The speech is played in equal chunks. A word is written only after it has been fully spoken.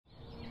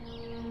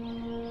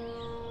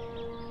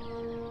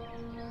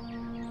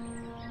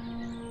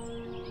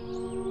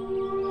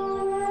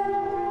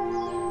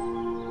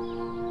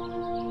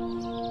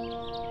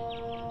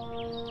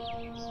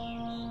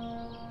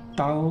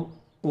Tao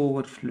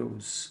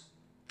overflows.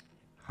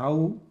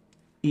 How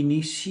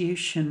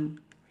initiation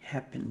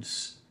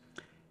happens.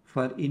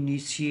 For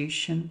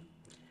initiation,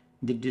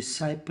 the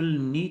disciple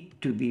need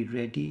to be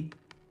ready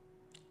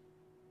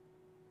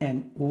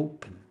and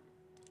open,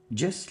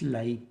 just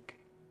like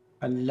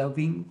a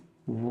loving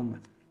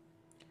woman,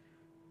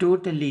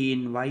 totally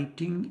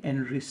inviting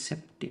and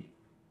receptive,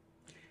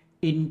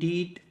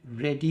 indeed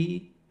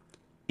ready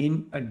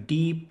in a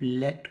deep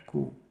let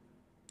go.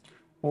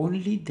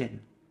 Only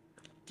then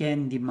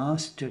can the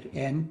master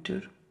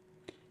enter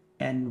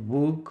and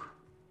work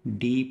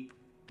deep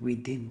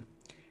within.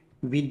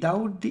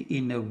 Without the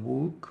inner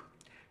work,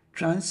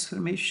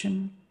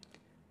 transformation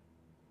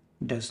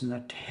does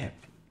not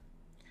happen.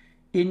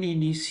 In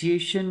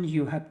initiation,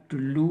 you have to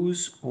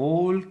lose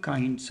all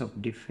kinds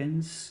of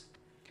defense.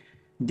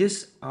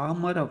 This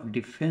armor of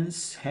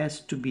defense has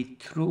to be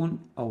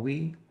thrown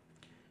away.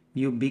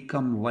 You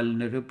become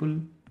vulnerable,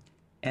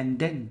 and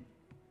then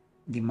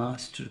the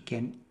master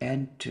can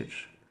enter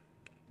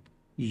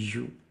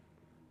you.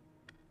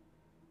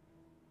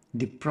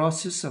 The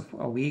process of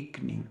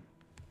awakening.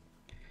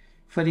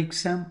 For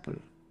example,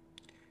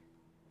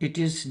 it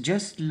is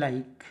just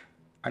like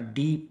a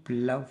deep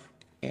love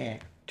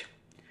act.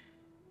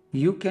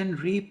 You can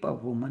rape a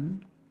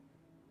woman,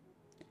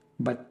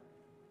 but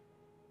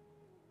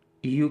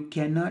you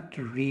cannot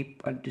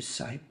rape a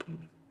disciple.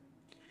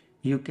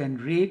 You can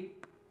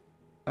rape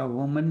a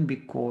woman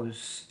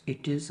because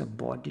it is a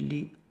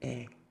bodily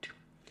act.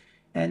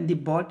 And the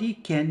body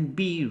can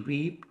be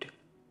raped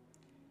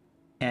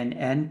and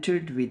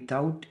entered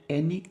without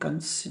any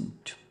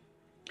consent.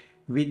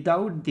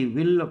 Without the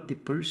will of the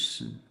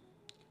person,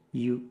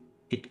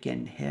 it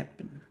can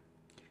happen.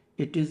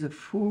 It is a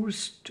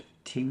forced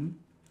thing.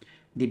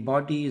 The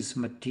body is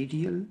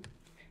material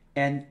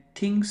and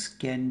things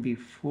can be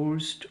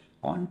forced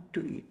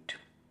onto it.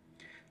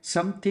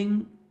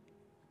 Something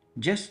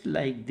just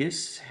like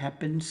this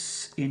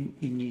happens in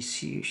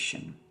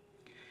initiation.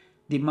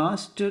 The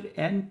master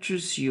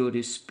enters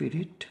your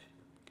spirit,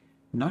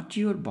 not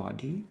your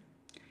body,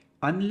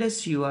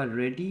 unless you are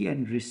ready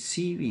and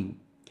receiving.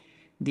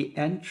 The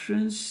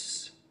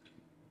entrance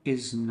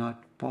is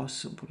not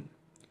possible.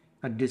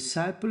 A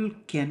disciple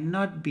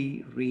cannot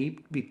be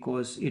raped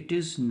because it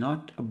is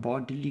not a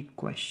bodily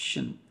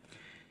question.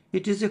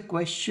 It is a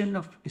question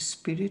of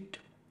spirit,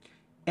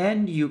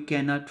 and you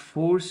cannot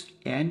force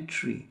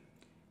entry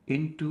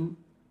into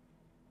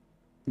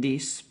the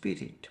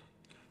spirit.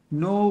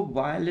 No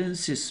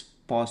violence is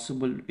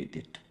possible with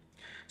it.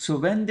 So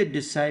when the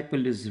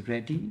disciple is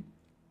ready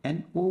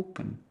and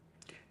open,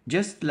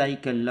 just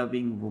like a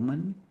loving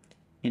woman,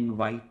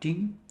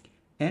 inviting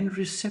and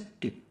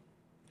receptive,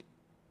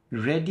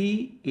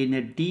 ready in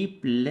a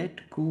deep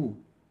let go,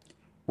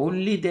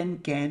 only then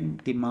can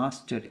the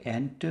master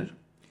enter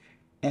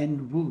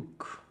and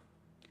work.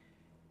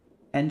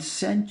 And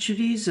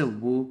centuries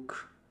of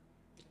work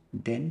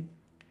then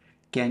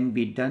can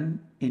be done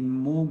in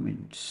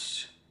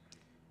moments.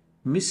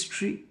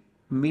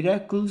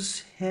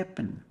 Miracles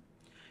happen.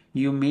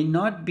 You may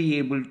not be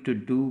able to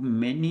do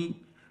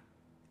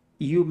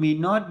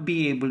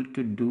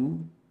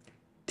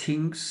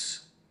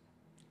things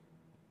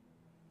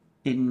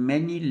in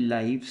many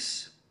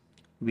lives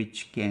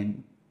which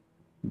can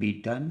be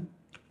done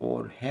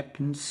or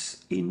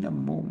happens in a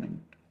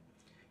moment.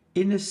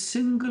 In a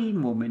single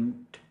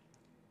moment,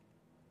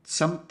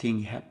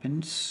 something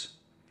happens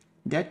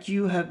that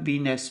you have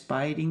been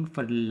aspiring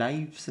for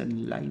lives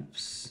and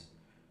lives.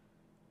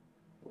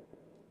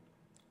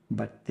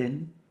 But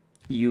then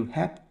you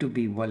have to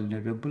be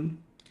vulnerable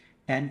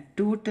and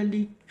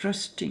totally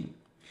trusting.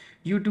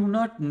 You do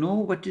not know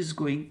what is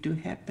going to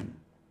happen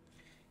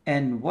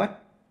and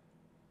what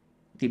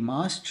the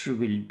master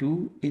will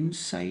do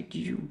inside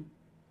you.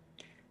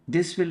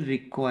 This will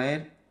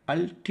require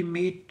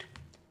ultimate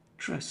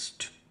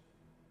trust.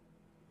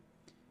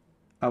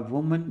 A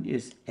woman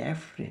is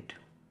afraid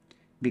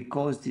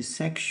because the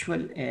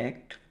sexual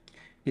act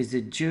is a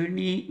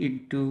journey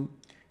into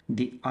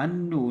the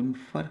unknown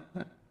for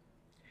her.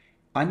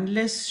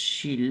 Unless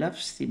she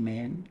loves the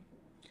man,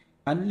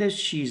 unless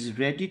she is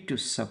ready to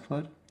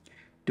suffer,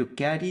 to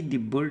carry the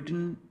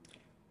burden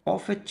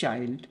of a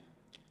child,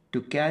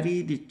 to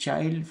carry the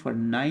child for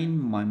 9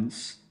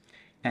 months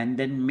and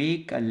then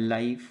make a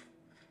life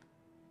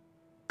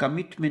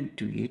commitment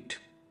to it,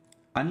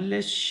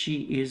 unless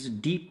she is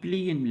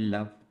deeply in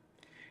love,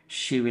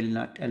 she will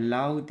not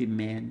allow the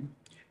man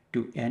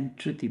to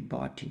enter the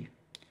body,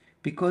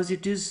 because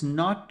it is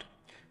not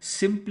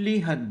simply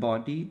her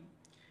body,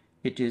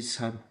 it is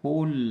her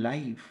whole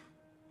life.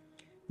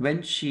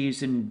 When she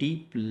is in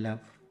deep love,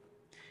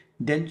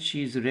 then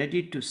she is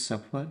ready to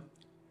suffer,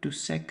 to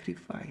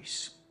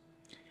sacrifice.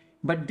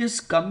 But this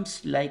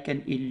comes like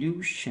an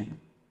illusion.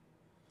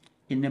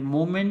 In a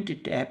moment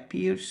it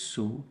appears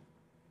so,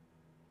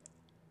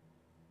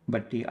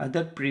 but the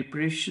other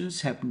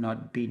preparations have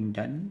not been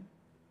done.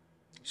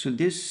 So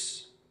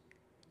this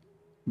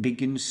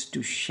begins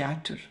to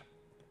shatter.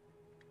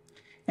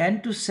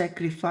 And to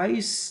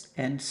sacrifice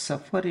and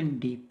suffer in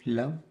deep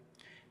love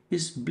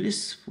is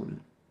blissful.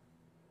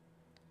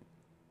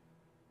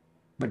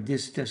 But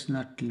this does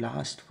not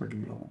last for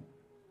long.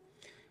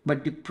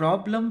 But the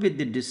problem with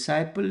the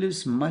disciple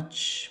is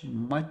much,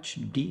 much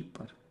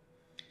deeper.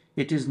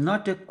 It is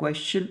not a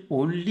question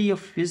only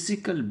of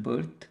physical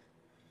birth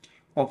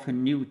of a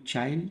new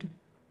child.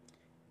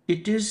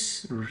 It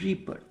is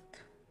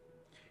rebirth,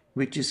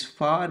 which is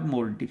far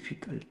more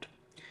difficult.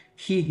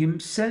 He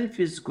himself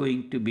is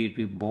going to be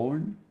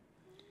reborn.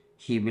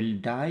 He will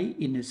die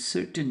in a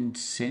certain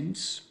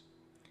sense,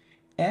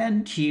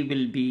 and he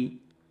will be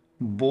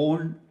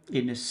born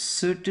in a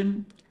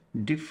certain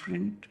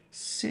different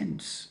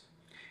sense.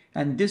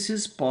 And this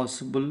is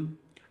possible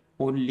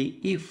only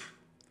if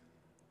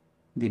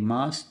the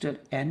master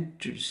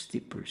enters the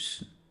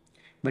person.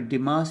 But the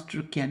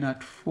master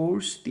cannot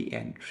force the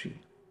entry.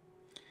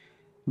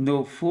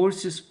 No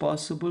force is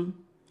possible.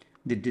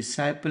 The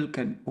disciple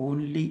can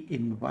only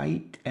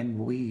invite and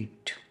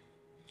wait.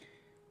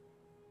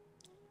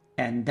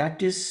 And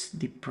that is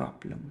the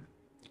problem.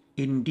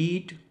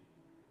 Indeed,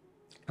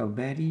 a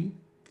very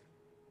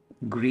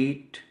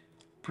great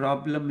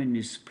problem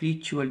in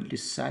spiritual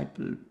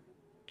discipleship.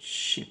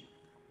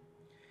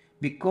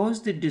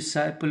 Because the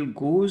disciple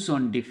goes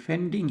on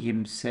defending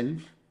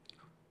himself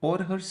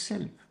or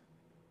herself,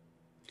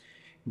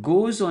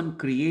 goes on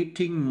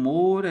creating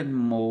more and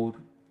more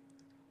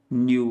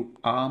new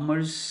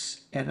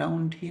armors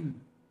around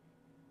him.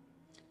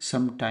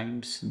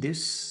 Sometimes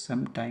this,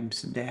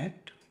 sometimes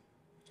that.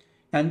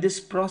 And this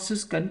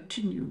process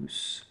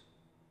continues.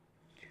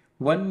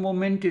 One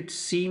moment it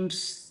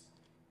seems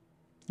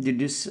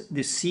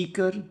the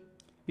seeker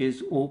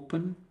is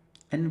open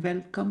and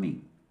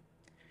welcoming.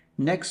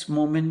 Next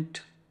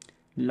moment,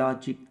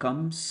 logic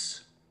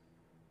comes,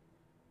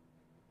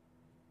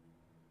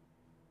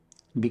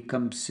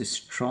 becomes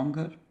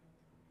stronger,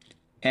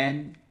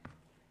 and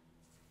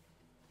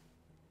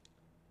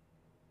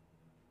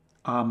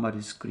armor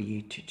is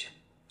created.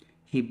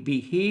 He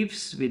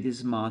behaves with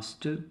his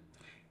master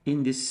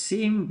in the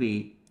same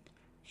way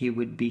he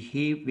would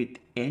behave with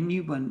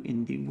anyone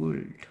in the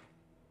world.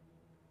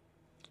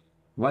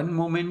 One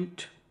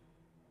moment,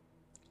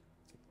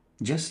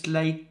 just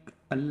like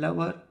a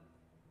lover,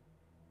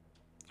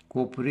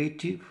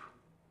 cooperative,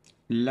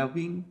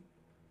 loving,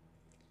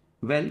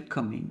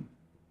 welcoming,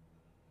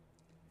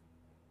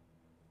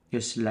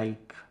 just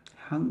like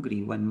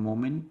hungry one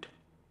moment.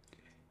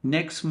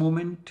 Next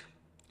moment,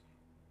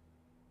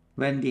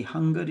 when the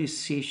hunger is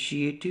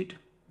satiated,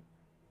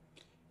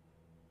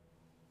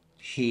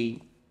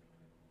 he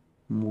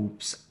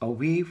moves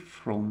away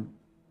from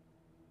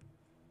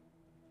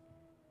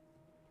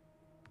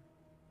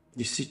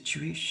the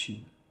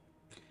situation.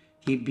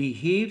 He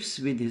behaves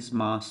with his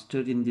master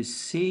in the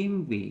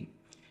same way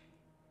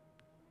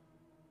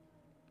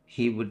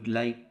he would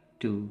like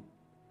to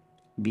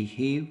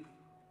behave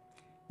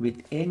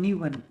with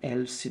anyone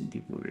else in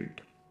the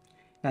world.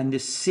 And the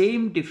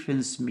same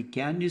defense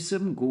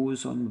mechanism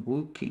goes on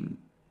working.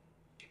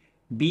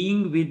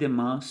 Being with the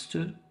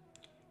master,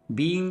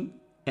 being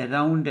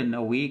around an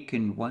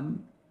awakened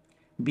one,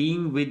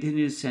 being within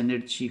his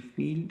energy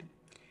field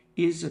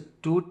is a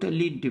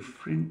totally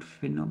different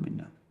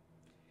phenomenon.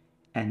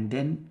 And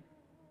then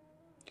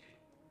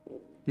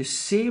the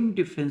same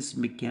defense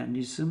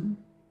mechanism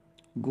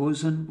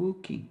goes on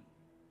working.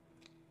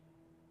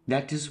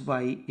 That is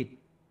why it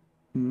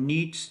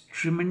needs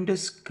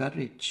tremendous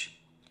courage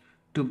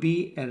to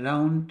be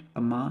around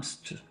a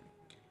master.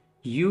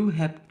 You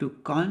have to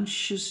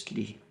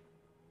consciously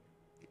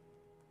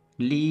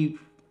leave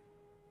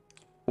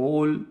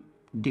all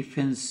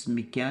defense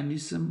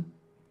mechanism,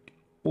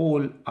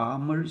 all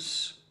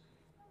armors,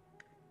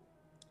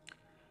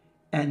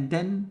 and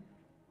then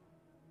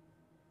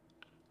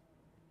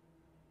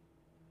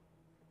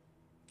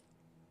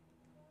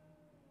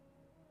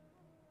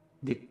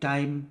the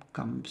time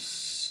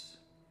comes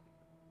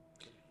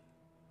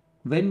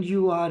when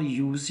you are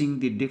using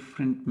the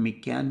different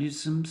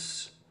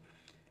mechanisms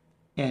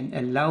and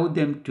allow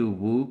them to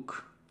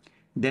work,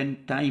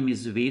 then time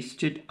is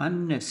wasted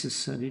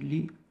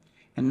unnecessarily.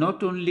 And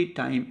not only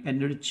time,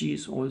 energy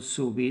is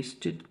also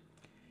wasted.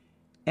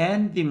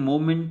 And the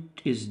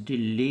moment is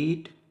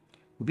delayed,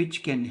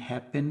 which can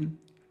happen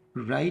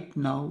right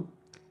now,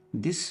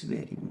 this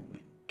very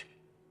moment.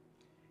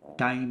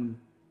 Time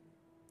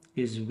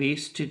is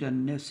wasted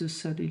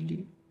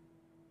unnecessarily.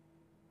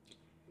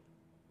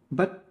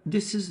 But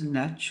this is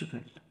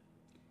natural.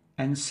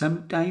 And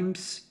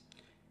sometimes,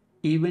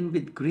 even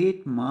with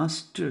great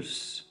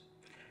masters,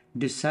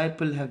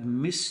 disciples have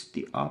missed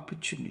the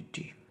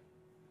opportunity.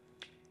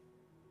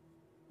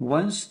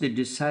 Once the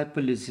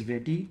disciple is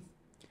ready,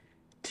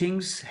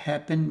 things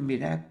happen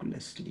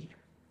miraculously.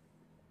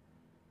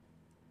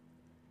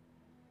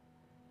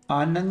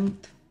 Anand,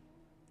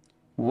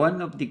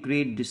 one of the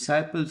great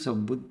disciples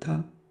of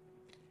Buddha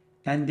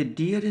and the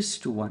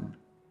dearest one,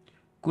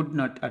 could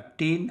not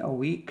attain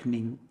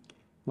awakening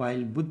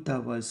while Buddha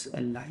was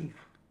alive.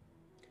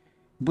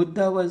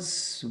 Buddha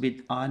was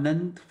with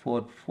Anand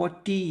for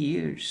 40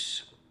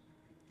 years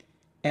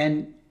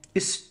and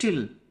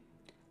still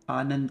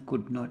Anand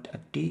could not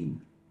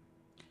attain.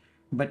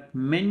 But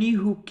many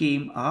who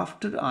came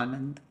after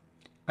Anand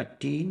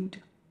attained,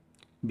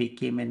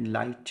 became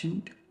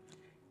enlightened,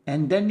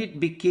 and then it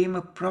became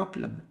a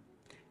problem.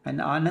 And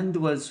Anand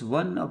was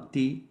one of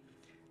the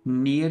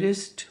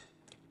nearest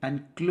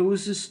and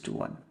closest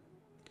one.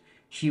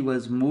 He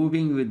was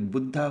moving with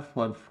Buddha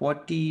for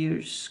 40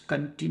 years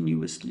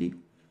continuously.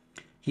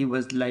 He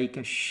was like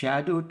a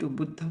shadow to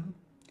Buddha.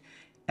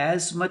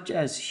 As much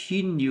as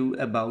he knew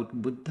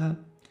about Buddha,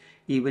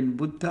 even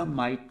Buddha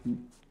might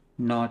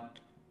not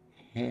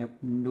have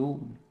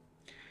known,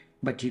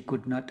 but he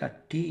could not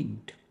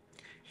attain.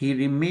 He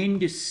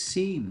remained the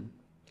same,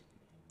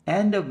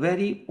 and a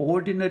very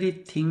ordinary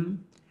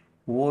thing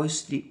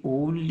was the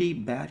only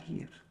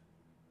barrier.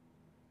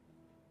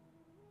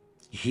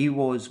 He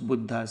was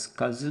Buddha's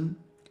cousin,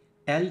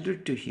 elder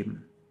to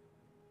him.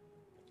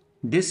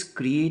 This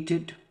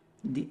created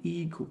the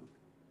ego.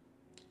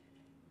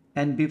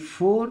 And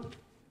before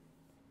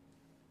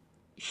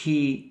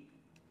he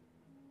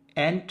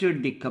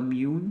entered the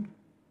commune,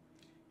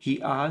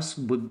 he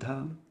asked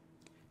Buddha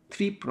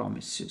 3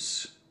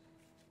 promises.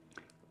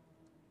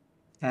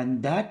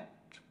 And that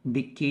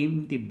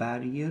became the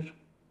barrier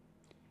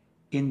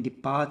in the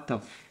path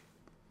of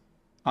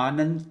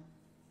Anand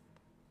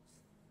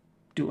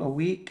to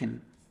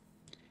awaken.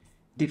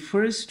 The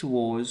first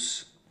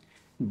was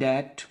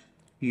that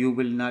you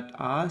will not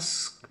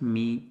ask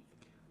me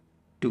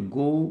to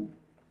go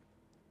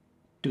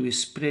to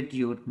spread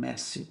your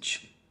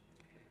message.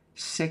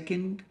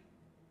 Second,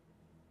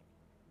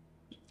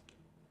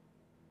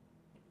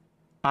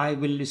 I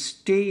will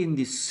stay in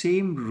the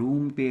same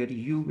room where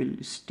you will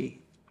stay.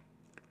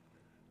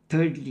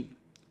 Thirdly,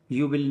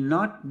 you will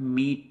not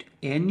meet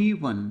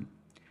anyone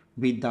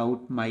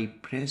without my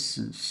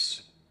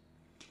presence.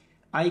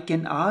 I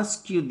can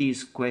ask you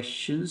these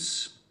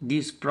questions,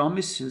 these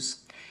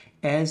promises,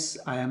 as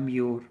I am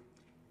your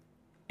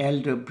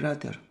elder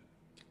brother.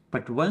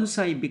 But once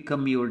I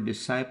become your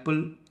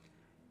disciple,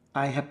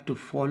 I have to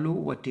follow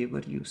whatever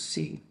you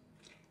say.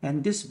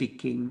 And this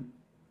became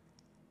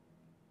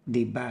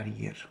the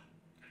barrier.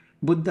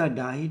 Buddha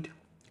died.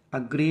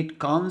 A great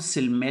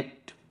council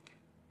met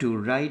to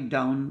write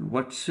down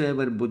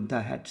whatsoever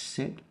Buddha had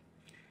said.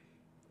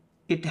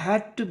 It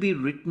had to be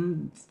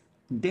written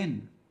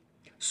then.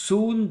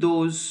 Soon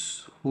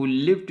those who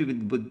lived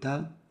with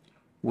Buddha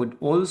would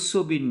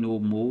also be no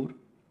more.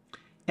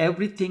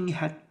 Everything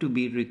had to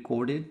be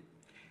recorded,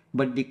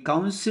 but the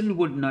council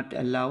would not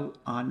allow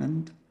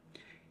Anand,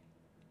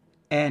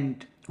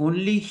 and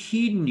only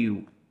he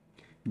knew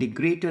the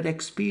greater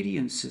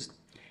experiences.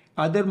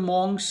 Other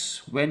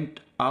monks went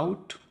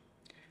out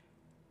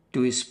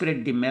to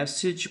spread the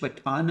message,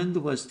 but Anand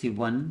was the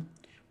one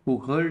who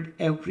heard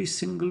every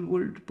single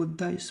word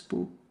Buddha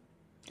spoke.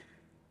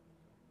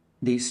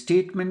 The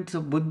statements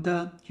of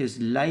Buddha, his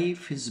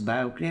life, his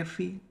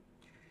biography,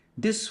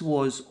 this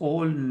was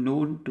all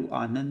known to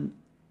Anand,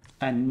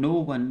 and no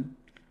one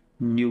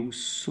knew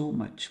so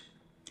much.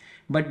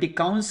 But the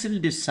council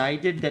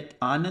decided that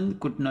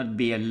Anand could not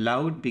be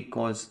allowed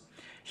because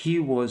he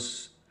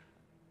was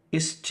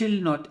still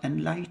not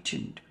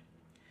enlightened.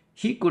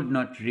 He could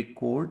not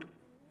record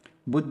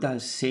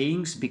Buddha's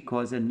sayings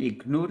because an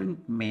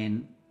ignorant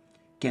man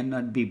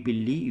cannot be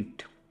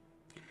believed.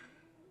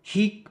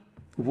 He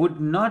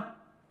would not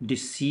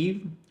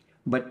deceive,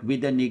 but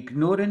with an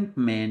ignorant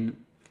man,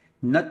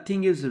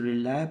 nothing is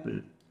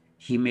reliable.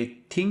 He may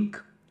think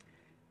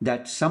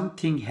that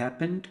something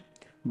happened,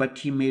 but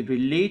he may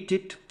relate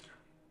it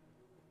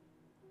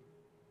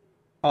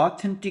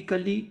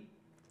authentically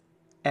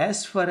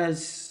as far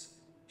as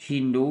he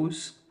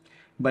knows,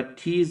 but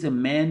he is a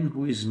man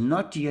who is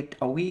not yet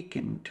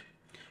awakened.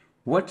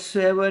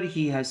 Whatsoever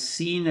he has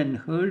seen and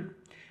heard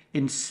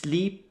in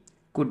sleep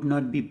could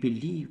not be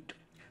believed.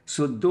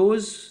 So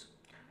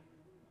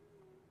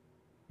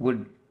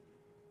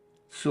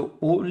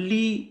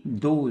only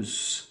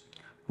those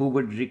who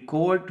would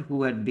record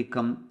who had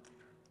become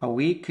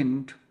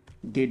awakened,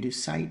 they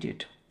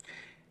decided.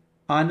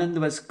 Anand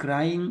was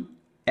crying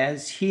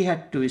as he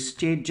had to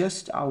stay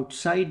just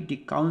outside the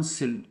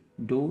council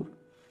door.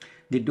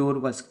 The door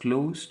was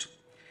closed,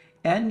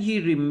 and he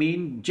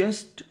remained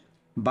just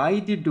by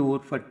the door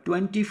for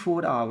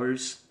 24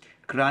 hours,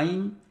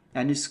 crying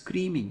and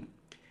screaming.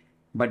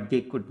 But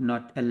they could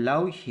not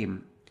allow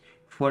him.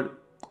 For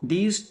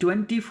these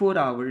 24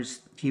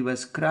 hours, he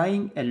was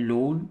crying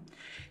alone,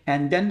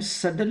 and then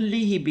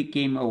suddenly he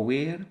became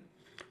aware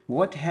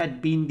what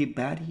had been the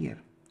barrier,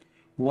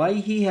 why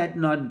he had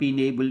not been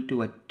able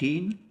to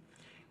attain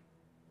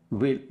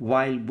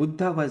while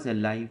Buddha was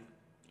alive.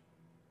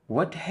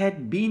 What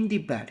had been the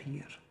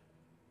barrier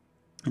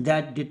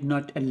that did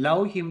not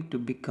allow him to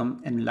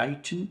become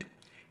enlightened?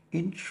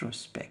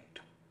 Introspect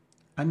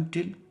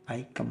until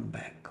I come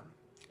back.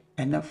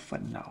 Enough for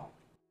now.